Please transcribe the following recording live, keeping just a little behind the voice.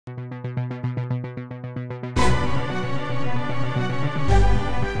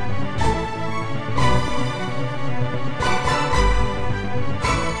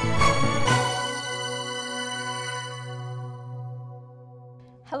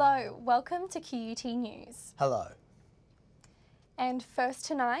Hello, welcome to QUT News. Hello. And first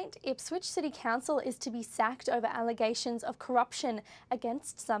tonight, Ipswich City Council is to be sacked over allegations of corruption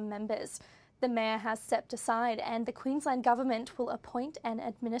against some members. The Mayor has stepped aside and the Queensland Government will appoint an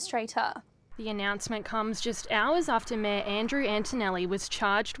administrator. The announcement comes just hours after Mayor Andrew Antonelli was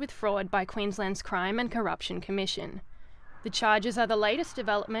charged with fraud by Queensland's Crime and Corruption Commission. The charges are the latest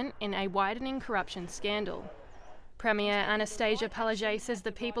development in a widening corruption scandal. Premier Anastasia Palaszczuk says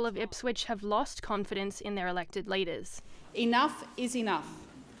the people of Ipswich have lost confidence in their elected leaders. Enough is enough.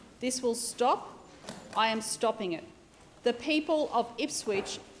 This will stop. I am stopping it. The people of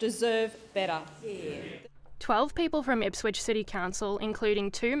Ipswich deserve better. 12 people from Ipswich City Council, including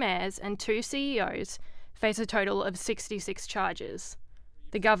 2 mayors and 2 CEOs, face a total of 66 charges.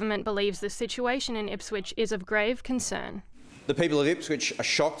 The government believes the situation in Ipswich is of grave concern. The people of Ipswich are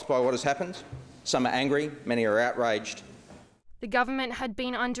shocked by what has happened. Some are angry, many are outraged. The government had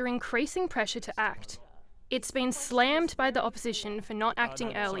been under increasing pressure to act. It's been slammed by the opposition for not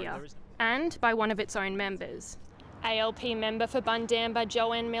acting earlier, and by one of its own members. ALP member for Bundamba,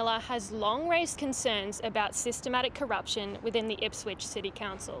 Joanne Miller, has long raised concerns about systematic corruption within the Ipswich City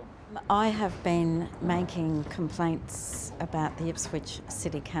Council. I have been making complaints about the Ipswich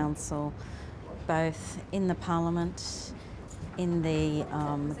City Council, both in the Parliament, in the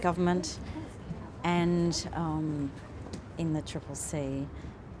government, and in the CCC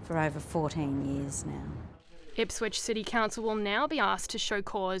for over 14 years now. Ipswich City Council will now be asked to show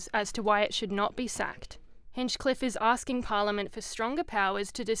cause as to why it should not be sacked. Hinchcliffe is asking Parliament for stronger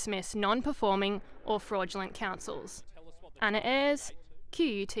powers to dismiss non-performing or fraudulent councils. Anna Ayres,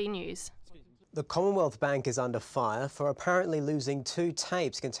 QUT News. The Commonwealth Bank is under fire for apparently losing 2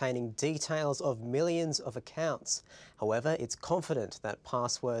 tapes containing details of millions of accounts. However, it's confident that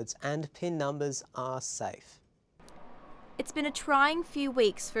passwords and PIN numbers are safe. It's been a trying few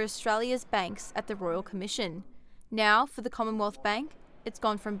weeks for Australia's banks at the Royal Commission. Now, for the Commonwealth Bank, it's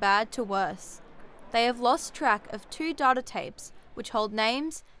gone from bad to worse. They have lost track of 2 data tapes which hold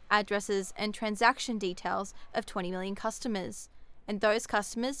names, addresses and transaction details of 20 million customers. And those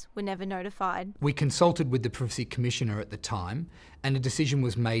customers were never notified. We consulted with the Privacy Commissioner at the time, and a decision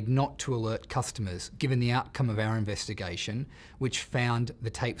was made not to alert customers given the outcome of our investigation, which found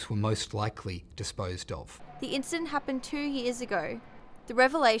the tapes were most likely disposed of. The incident happened 2 years ago. The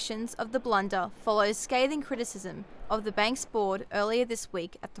revelations of the blunder follows scathing criticism of the bank's board earlier this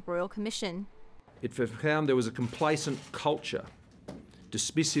week at the Royal Commission. It found there was a complacent culture,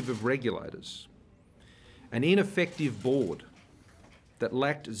 dismissive of regulators, an ineffective board that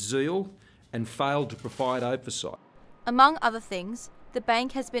lacked zeal and failed to provide oversight. Among other things, the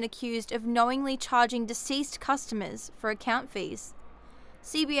bank has been accused of knowingly charging deceased customers for account fees.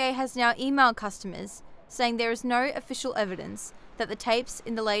 CBA has now emailed customers saying there is no official evidence that the tapes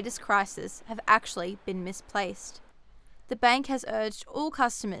in the latest crisis have actually been misplaced. The bank has urged all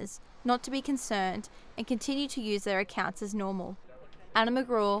customers not to be concerned and continue to use their accounts as normal. Anna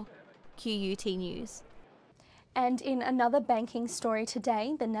McGraw, QUT News. And in another banking story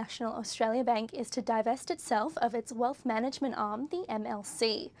today, the National Australia Bank is to divest itself of its wealth management arm, the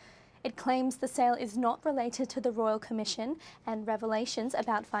MLC. It claims the sale is not related to the Royal Commission and revelations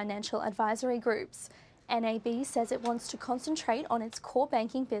about financial advisory groups. NAB says it wants to concentrate on its core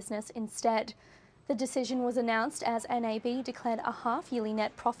banking business instead. The decision was announced as NAB declared a half-yearly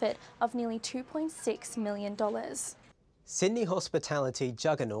net profit of nearly $2.6 million. Sydney hospitality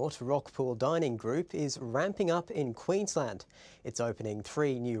juggernaut Rockpool Dining Group is ramping up in Queensland. It's opening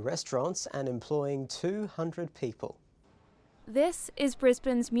 3 new restaurants and employing 200 people. This is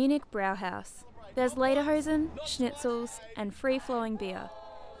Brisbane's Munich Brauhaus. There's lederhosen, schnitzels and free-flowing beer.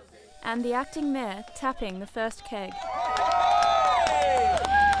 And the acting mayor tapping the first keg.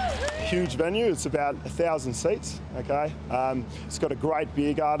 Huge venue, it's about 1,000 seats, okay? It's got a great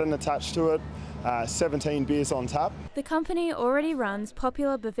beer garden attached to it, 17 beers on tap. The company already runs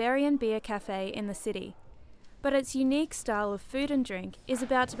popular Bavarian beer cafe in the city, but its unique style of food and drink is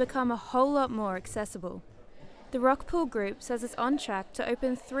about to become a whole lot more accessible. The Rockpool Group says it's on track to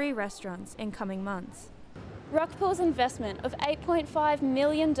open 3 restaurants in coming months. Rockpool's investment of $8.5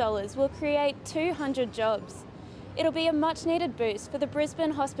 million will create 200 jobs. It'll be a much-needed boost for the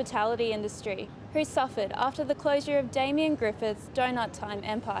Brisbane hospitality industry, who suffered after the closure of Damien Griffith's Donut Time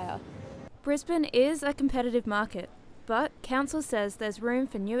empire. Brisbane is a competitive market, but Council says there's room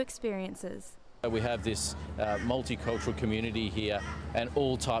for new experiences. We have this multicultural community here and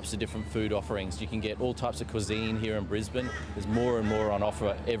all types of different food offerings. You can get all types of cuisine here in Brisbane. There's more and more on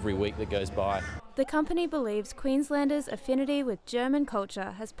offer every week that goes by. The company believes Queenslanders' affinity with German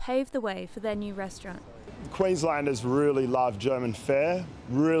culture has paved the way for their new restaurant. Queenslanders really love German fare,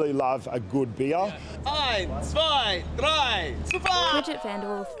 really love a good beer. 1, 2, 3, super! Bridget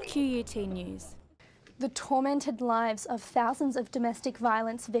Vanderwolf, QUT News. The tormented lives of thousands of domestic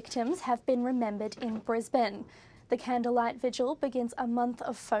violence victims have been remembered in Brisbane. The candlelight vigil begins a month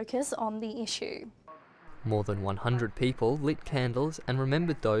of focus on the issue. More than 100 people lit candles and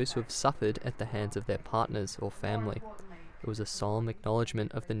remembered those who have suffered at the hands of their partners or family. It was a solemn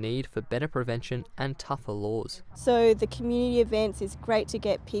acknowledgement of the need for better prevention and tougher laws. So the community events is great to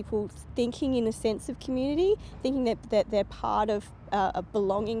get people thinking in a sense of community, thinking that they're part of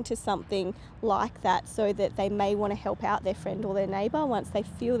belonging to something like that, so that they may want to help out their friend or their neighbour once they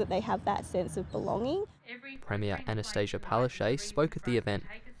feel that they have that sense of belonging. Premier Anastasia Palaszczuk spoke at the event,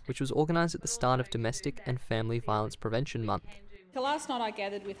 which was organised at the start of Domestic and Family Violence Prevention Month. Last night I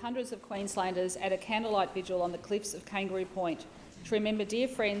gathered with hundreds of Queenslanders at a candlelight vigil on the cliffs of Kangaroo Point to remember dear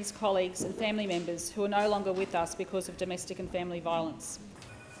friends, colleagues and family members who are no longer with us because of domestic and family violence.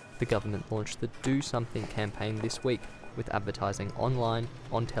 The government launched the Do Something campaign this week, with advertising online,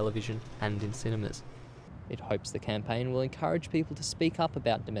 on television and in cinemas. It hopes the campaign will encourage people to speak up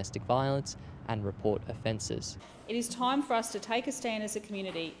about domestic violence and report offences. It is time for us to take a stand as a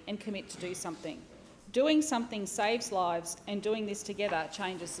community and commit to do something. Doing something saves lives, and doing this together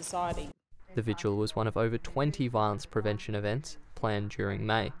changes society. The vigil was one of over 20 violence prevention events planned during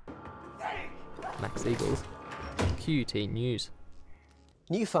May. Max Eagles, QUT News.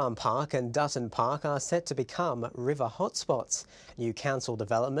 New Farm Park and Dutton Park are set to become river hotspots. New council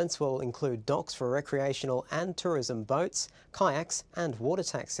developments will include docks for recreational and tourism boats, kayaks and water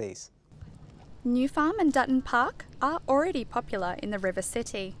taxis. New Farm and Dutton Park are already popular in the River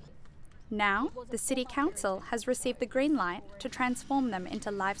City. Now, the City Council has received the green light to transform them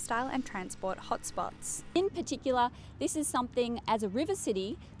into lifestyle and transport hotspots. In particular, this is something as a river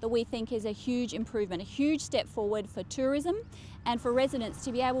city that we think is a huge improvement, a huge step forward for tourism and for residents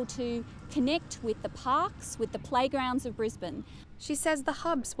to be able to connect with the parks, with the playgrounds of Brisbane. She says the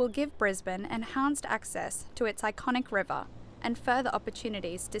hubs will give Brisbane enhanced access to its iconic river and further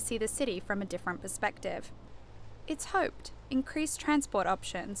opportunities to see the city from a different perspective. It's hoped increased transport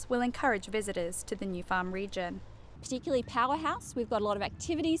options will encourage visitors to the New Farm region. Particularly Powerhouse, we've got a lot of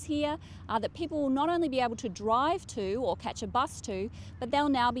activities here that people will not only be able to drive to or catch a bus to, but they'll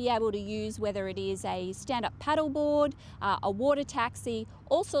now be able to use, whether it is a stand-up paddleboard, a water taxi,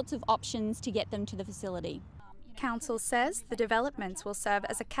 all sorts of options to get them to the facility. Council says the developments will serve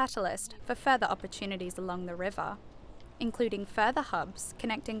as a catalyst for further opportunities along the river, including further hubs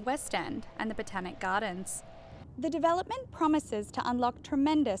connecting West End and the Botanic Gardens. The development promises to unlock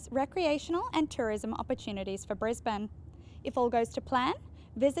tremendous recreational and tourism opportunities for Brisbane. If all goes to plan,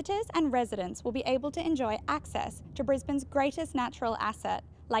 visitors and residents will be able to enjoy access to Brisbane's greatest natural asset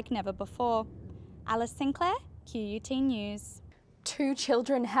like never before. Alice Sinclair, QUT News. 2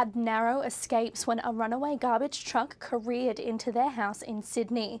 children had narrow escapes when a runaway garbage truck careered into their house in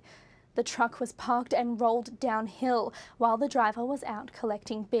Sydney. The truck was parked and rolled downhill while the driver was out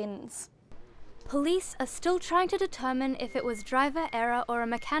collecting bins. Police are still trying to determine if it was driver error or a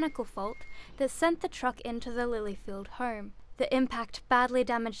mechanical fault that sent the truck into the Lilyfield home. The impact badly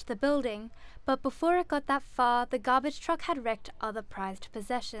damaged the building, but before it got that far, the garbage truck had wrecked other prized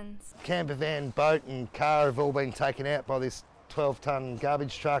possessions. Camper van, boat and car have all been taken out by this 12-tonne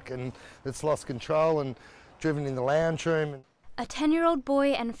garbage truck, and it's lost control and driven in the lounge room. A 10-year-old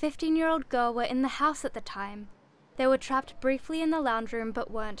boy and 15-year-old girl were in the house at the time. They were trapped briefly in the lounge room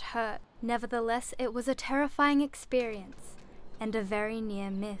but weren't hurt. Nevertheless, it was a terrifying experience and a very near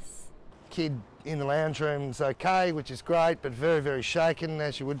miss. Kid in the lounge room's okay, which is great, but very, very shaken,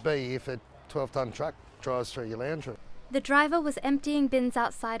 as you would be if a 12-tonne truck drives through your lounge room. The driver was emptying bins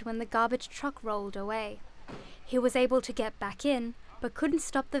outside when the garbage truck rolled away. He was able to get back in, but couldn't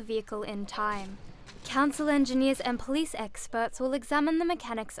stop the vehicle in time. Council engineers and police experts will examine the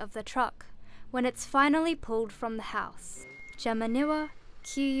mechanics of the truck when it's finally pulled from the house. Gemma Niwa,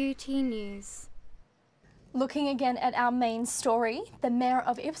 QUT News. Looking again at our main story, the Mayor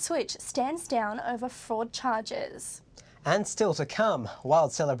of Ipswich stands down over fraud charges. And still to come,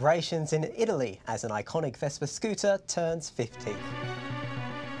 wild celebrations in Italy as an iconic Vespa scooter turns 50.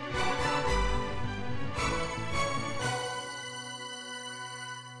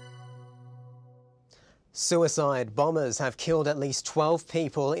 Suicide bombers have killed at least 12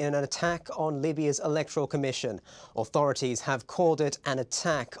 people in an attack on Libya's Electoral Commission. Authorities have called it an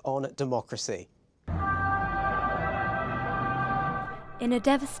attack on democracy. In a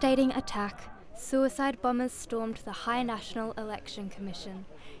devastating attack, suicide bombers stormed the High National Election Commission,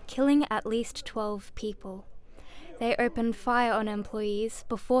 killing at least 12 people. They opened fire on employees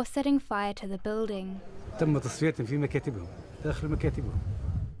before setting fire to the building.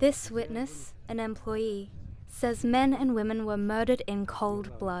 This witness, an employee, says men and women were murdered in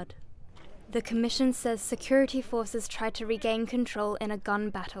cold blood. The Commission says security forces tried to regain control in a gun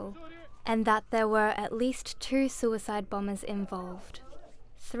battle, and that there were at least 2 suicide bombers involved.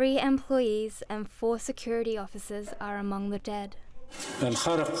 3 employees and 4 security officers are among the dead.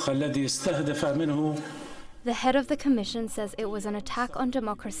 The head of the Commission says it was an attack on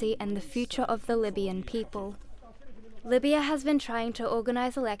democracy and the future of the Libyan people. Libya has been trying to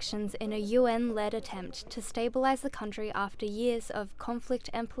organise elections in a UN-led attempt to stabilise the country after years of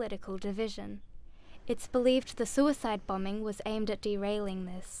conflict and political division. It's believed the suicide bombing was aimed at derailing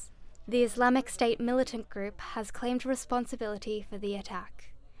this. The Islamic State militant group has claimed responsibility for the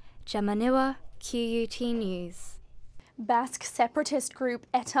attack. Jamaniwa, QUT News. Basque separatist group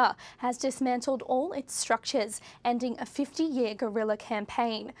ETA has dismantled all its structures, ending a 50-year guerrilla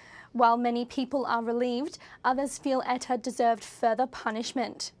campaign. While many people are relieved, others feel ETA deserved further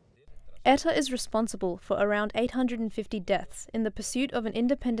punishment. ETA is responsible for around 850 deaths in the pursuit of an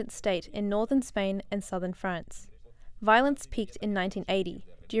independent state in northern Spain and southern France. Violence peaked in 1980.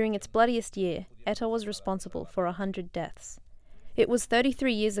 During its bloodiest year, ETA was responsible for 100 deaths. It was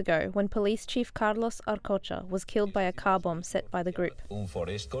 33 years ago when Police Chief Carlos Arcocha was killed by a car bomb set by the group.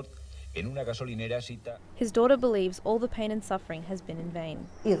 His daughter believes all the pain and suffering has been in vain.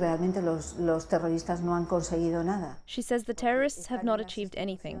 She says the terrorists have not achieved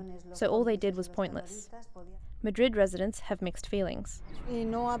anything, so all they did was pointless. Madrid residents have mixed feelings.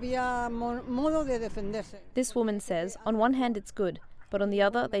 This woman says, on one hand it's good, but on the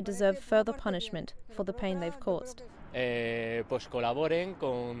other they deserve further punishment for the pain they've caused. This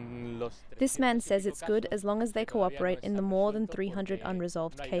man says it's good as long as they cooperate in the more than 300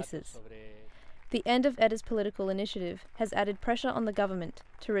 unresolved cases. The end of ETA's political initiative has added pressure on the government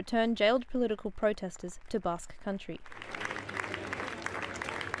to return jailed political protesters to Basque country.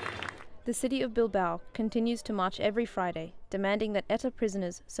 The city of Bilbao continues to march every Friday, demanding that ETA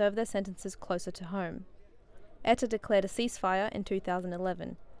prisoners serve their sentences closer to home. ETA declared a ceasefire in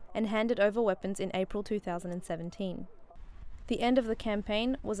 2011 and handed over weapons in April 2017. The end of the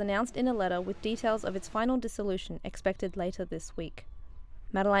campaign was announced in a letter with details of its final dissolution expected later this week.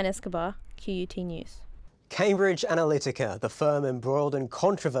 Madeline Escobar, QUT News. Cambridge Analytica, the firm embroiled in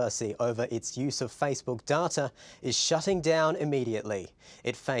controversy over its use of Facebook data, is shutting down immediately.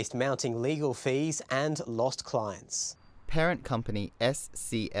 It faced mounting legal fees and lost clients. Parent company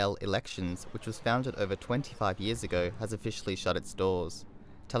SCL Elections, which was founded over 25 years ago, has officially shut its doors,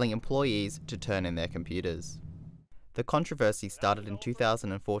 telling employees to turn in their computers. The controversy started in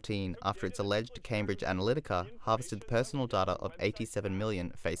 2014 after its alleged Cambridge Analytica harvested the personal data of 87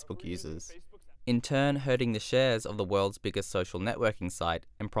 million Facebook users, in turn hurting the shares of the world's biggest social networking site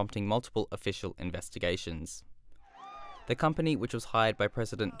and prompting multiple official investigations. The company, which was hired by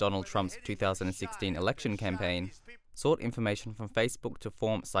President Donald Trump's 2016 election campaign, sought information from Facebook to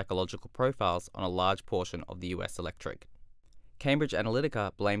form psychological profiles on a large portion of the US electorate. Cambridge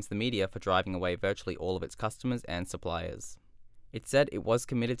Analytica blames the media for driving away virtually all of its customers and suppliers. It said it was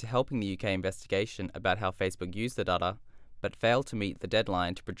committed to helping the UK investigation about how Facebook used the data, but failed to meet the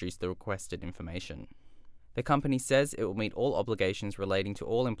deadline to produce the requested information. The company says it will meet all obligations relating to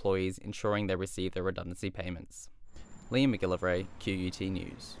all employees, ensuring they receive their redundancy payments. Liam McGillivray, QUT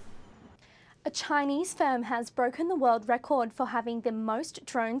News. A Chinese firm has broken the world record for having the most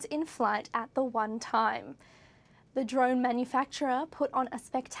drones in flight at the one time. The drone manufacturer put on a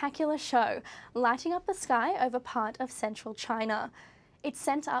spectacular show, lighting up the sky over part of central China. It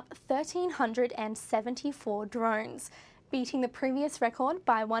sent up 1,374 drones, beating the previous record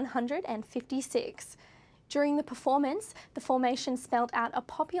by 156. During the performance, the formation spelled out a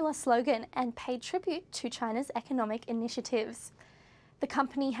popular slogan and paid tribute to China's economic initiatives. The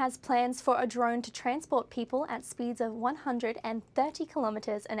company has plans for a drone to transport people at speeds of 130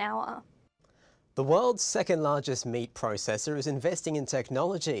 kilometres an hour. The world's second largest meat processor is investing in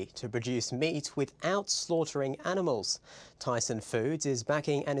technology to produce meat without slaughtering animals. Tyson Foods is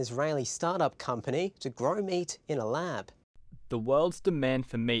backing an Israeli startup company to grow meat in a lab. The world's demand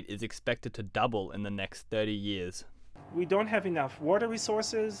for meat is expected to double in the next 30 years. We don't have enough water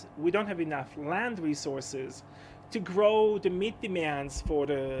resources, we don't have enough land resources to grow the meat demands for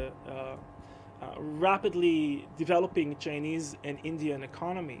the rapidly developing Chinese and Indian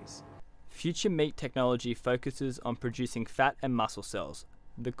economies. Future meat technology focuses on producing fat and muscle cells,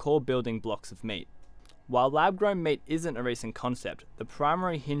 the core building blocks of meat. While lab-grown meat isn't a recent concept, the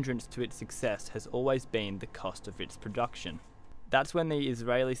primary hindrance to its success has always been the cost of its production. That's when the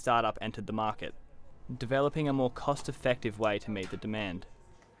Israeli startup entered the market, developing a more cost-effective way to meet the demand.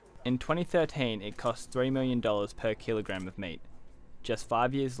 In 2013, it cost $3 million per kilogram of meat. Just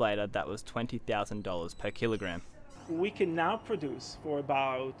 5 years later, that was $20,000 per kilogram. We can now produce for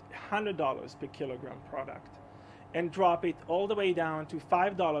about $100 per kilogram product and drop it all the way down to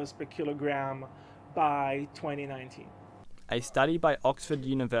 $5 per kilogram by 2019. A study by Oxford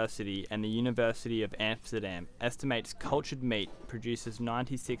University and the University of Amsterdam estimates cultured meat produces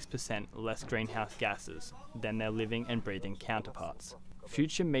 96% less greenhouse gases than their living and breathing counterparts.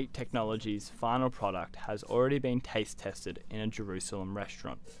 Future Meat Technology's final product has already been taste tested in a Jerusalem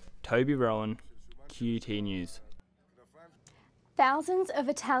restaurant. Toby Rowan, QUT News. Thousands of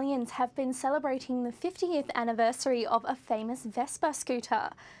Italians have been celebrating the 50th anniversary of a famous Vespa scooter.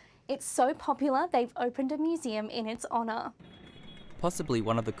 It's so popular they've opened a museum in its honour. Possibly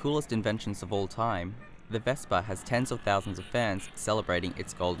one of the coolest inventions of all time, the Vespa has tens of thousands of fans celebrating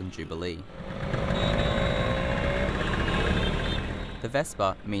its golden jubilee. The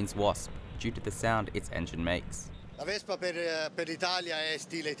Vespa means wasp due to the sound its engine makes. La Vespa per l'Italia è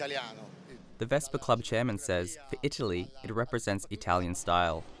stile italiano. The Vespa Club chairman says, for Italy, it represents Italian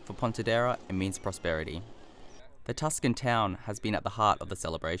style. For Pontedera, it means prosperity. The Tuscan town has been at the heart of the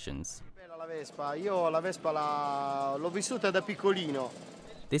celebrations.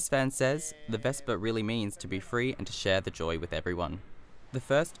 This fan says, the Vespa really means to be free and to share the joy with everyone. The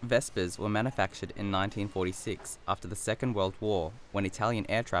first Vespas were manufactured in 1946 after the Second World War, when Italian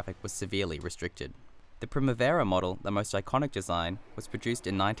air traffic was severely restricted. The Primavera model, the most iconic design, was produced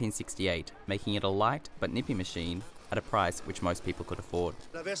in 1968, making it a light but nippy machine at a price which most people could afford.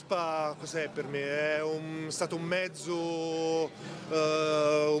 La Vespa cos'è per me? È stato un mezzo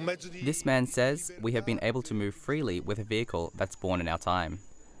di... This man says we have been able to move freely with a vehicle that's born in our time.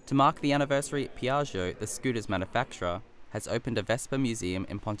 To mark the anniversary, Piaggio, the scooter's manufacturer, has opened a Vespa museum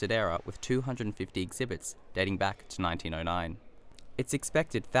in Pontedera with 250 exhibits dating back to 1909. It's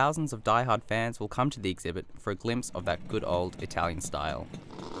expected thousands of die-hard fans will come to the exhibit for a glimpse of that good old Italian style.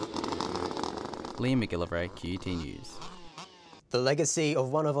 Liam McGillivray, QUT News. The legacy of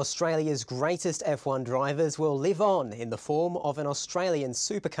one of Australia's greatest F1 drivers will live on in the form of an Australian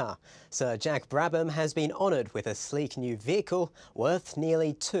supercar. Sir Jack Brabham has been honoured with a sleek new vehicle worth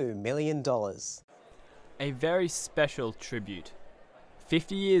nearly $2 million. A very special tribute.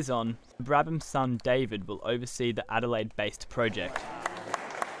 50 years on, Brabham's son David will oversee the Adelaide-based project.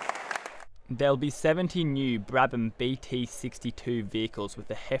 There'll be 70 new Brabham BT62 vehicles with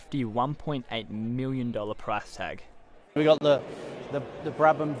a hefty $1.8 million price tag. We got the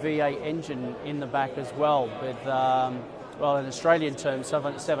Brabham V8 engine in the back as well with, well, in Australian terms,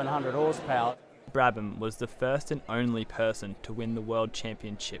 700 horsepower. Brabham was the first and only person to win the World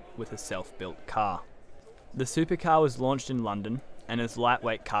Championship with a self-built car. The supercar was launched in London and is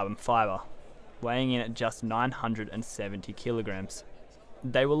lightweight carbon fibre, weighing in at just 970 kilograms.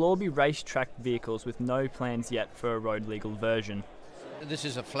 They will all be racetrack vehicles with no plans yet for a road-legal version. This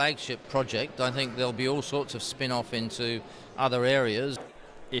is a flagship project. I think there'll be all sorts of spin-off into other areas.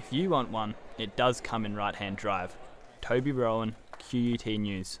 If you want one, it does come in right-hand drive. Toby Rowan, QUT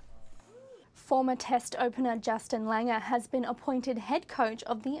News. Former Test opener Justin Langer has been appointed head coach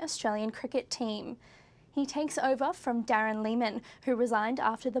of the Australian cricket team. He takes over from Darren Lehman, who resigned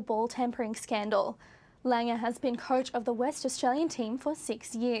after the ball tampering scandal. Langer has been coach of the West Australian team for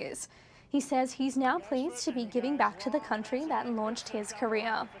 6 years. He says he's now pleased to be giving back to the country that launched his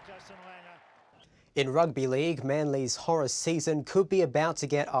career. In rugby league, Manly's horror season could be about to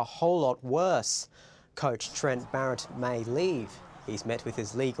get a whole lot worse. Coach Trent Barrett may leave. He's met with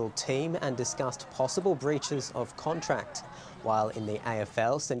his legal team and discussed possible breaches of contract. While in the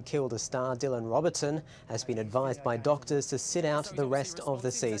AFL, St Kilda star Dylan Robertson has been advised by doctors to sit out the rest of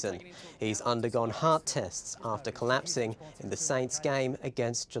the season. He's undergone heart tests after collapsing in the Saints game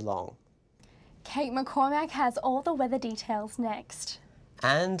against Geelong. Kate McCormack has all the weather details next.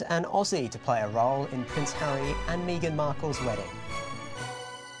 And an Aussie to play a role in Prince Harry and Meghan Markle's wedding.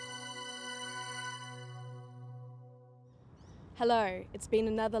 Hello, it's been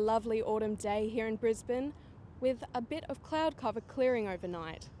another lovely autumn day here in Brisbane, with a bit of cloud cover clearing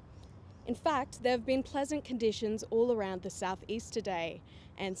overnight. In fact, there have been pleasant conditions all around the southeast today,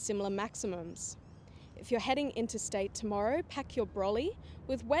 and similar maximums. If you're heading interstate tomorrow, pack your brolly,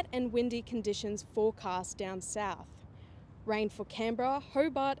 with wet and windy conditions forecast down south. Rain for Canberra,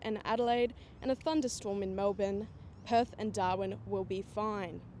 Hobart and Adelaide, and a thunderstorm in Melbourne. Perth and Darwin will be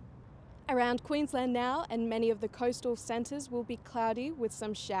fine. Around Queensland now, and many of the coastal centres will be cloudy with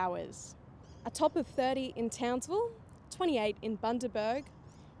some showers. A top of 30 in Townsville, 28 in Bundaberg,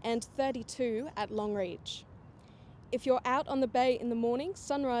 and 32 at Longreach. If you're out on the bay in the morning,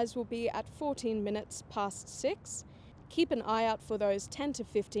 sunrise will be at 14 minutes past 6. Keep an eye out for those 10 to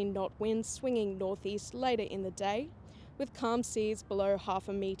 15 knot winds swinging northeast later in the day, with calm seas below half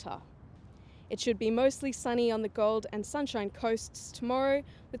a metre. It should be mostly sunny on the Gold and Sunshine Coasts tomorrow,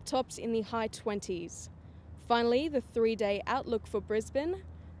 with tops in the high 20s. Finally, the 3-day outlook for Brisbane,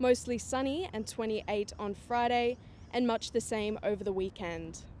 mostly sunny and 28 on Friday, and much the same over the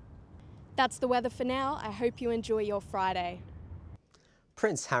weekend. That's the weather for now. I hope you enjoy your Friday.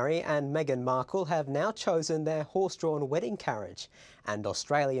 Prince Harry and Meghan Markle have now chosen their horse-drawn wedding carriage, and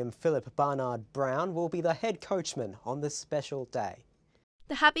Australian Philip Barnard-Brown will be the head coachman on this special day.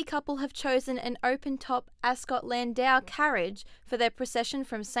 The happy couple have chosen an open-top Ascot Landau carriage for their procession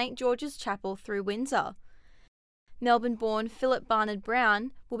from St George's Chapel through Windsor. Melbourne-born Philip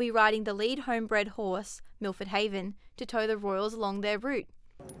Barnard-Brown will be riding the lead homebred horse, Milford Haven, to tow the royals along their route.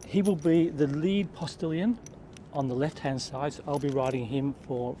 He will be the lead postilion on the left-hand side, so I'll be riding him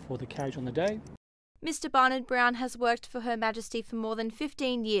for the carriage on the day. Mr Barnard-Brown has worked for Her Majesty for more than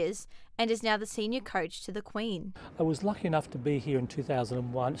 15 years and is now the senior coach to the Queen. I was lucky enough to be here in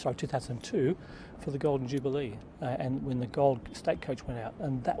 2002 for the Golden Jubilee and when the Gold State Coach went out,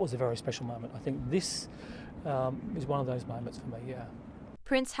 and that was a very special moment. I think this is one of those moments for me, yeah.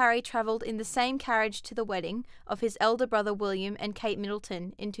 Prince Harry travelled in the same carriage to the wedding of his elder brother William and Kate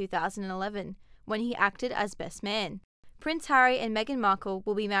Middleton in 2011, when he acted as best man. Prince Harry and Meghan Markle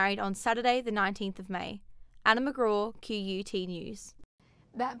will be married on Saturday the 19th of May. Anna McGraw, QUT News.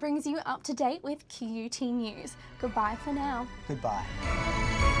 That brings you up to date with QUT News. Goodbye for now. Goodbye.